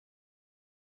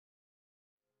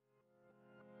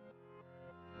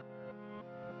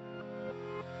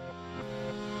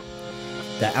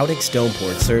The Outex dome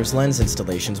port serves lens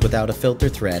installations without a filter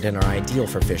thread and are ideal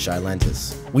for fisheye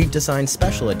lenses. We've designed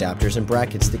special adapters and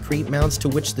brackets that create mounts to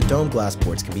which the dome glass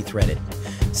ports can be threaded.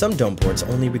 Some dome ports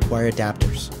only require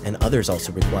adapters, and others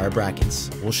also require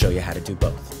brackets. We'll show you how to do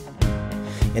both.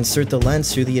 Insert the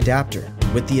lens through the adapter,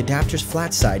 with the adapter's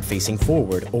flat side facing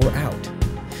forward or out.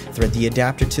 Thread the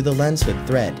adapter to the lens with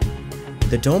thread.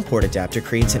 The dome port adapter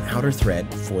creates an outer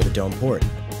thread for the dome port.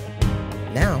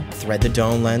 Now, thread the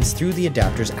dome lens through the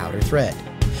adapter's outer thread.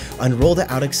 Unroll the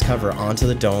Outex cover onto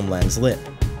the dome lens lip.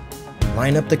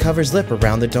 Line up the cover's lip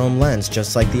around the dome lens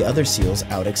just like the other seals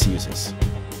Outex uses.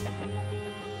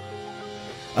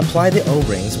 Apply the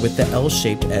O-rings with the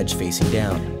L-shaped edge facing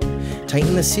down.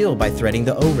 Tighten the seal by threading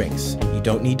the O-rings. You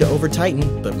don't need to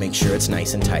over-tighten, but make sure it's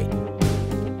nice and tight.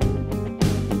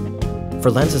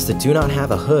 For lenses that do not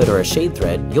have a hood or a shade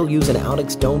thread, you'll use an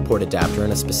Outex dome port adapter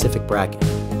in a specific bracket.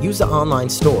 Use the online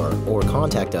store or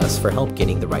contact us for help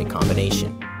getting the right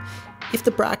combination. If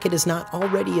the bracket is not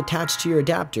already attached to your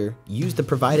adapter, use the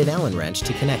provided Allen wrench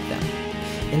to connect them.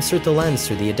 Insert the lens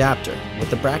through the adapter, with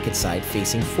the bracket side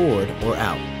facing forward or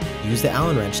out. Use the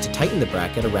Allen wrench to tighten the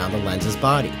bracket around the lens's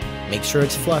body. Make sure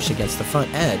it's flush against the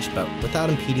front edge, but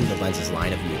without impeding the lens's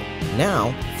line of view.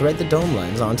 Now, thread the dome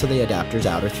lens onto the adapter's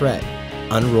outer thread.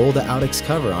 Unroll the Outex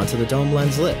cover onto the dome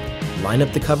lens lip. Line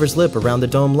up the cover's lip around the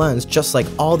dome lens just like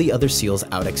all the other seals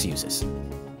Outex uses.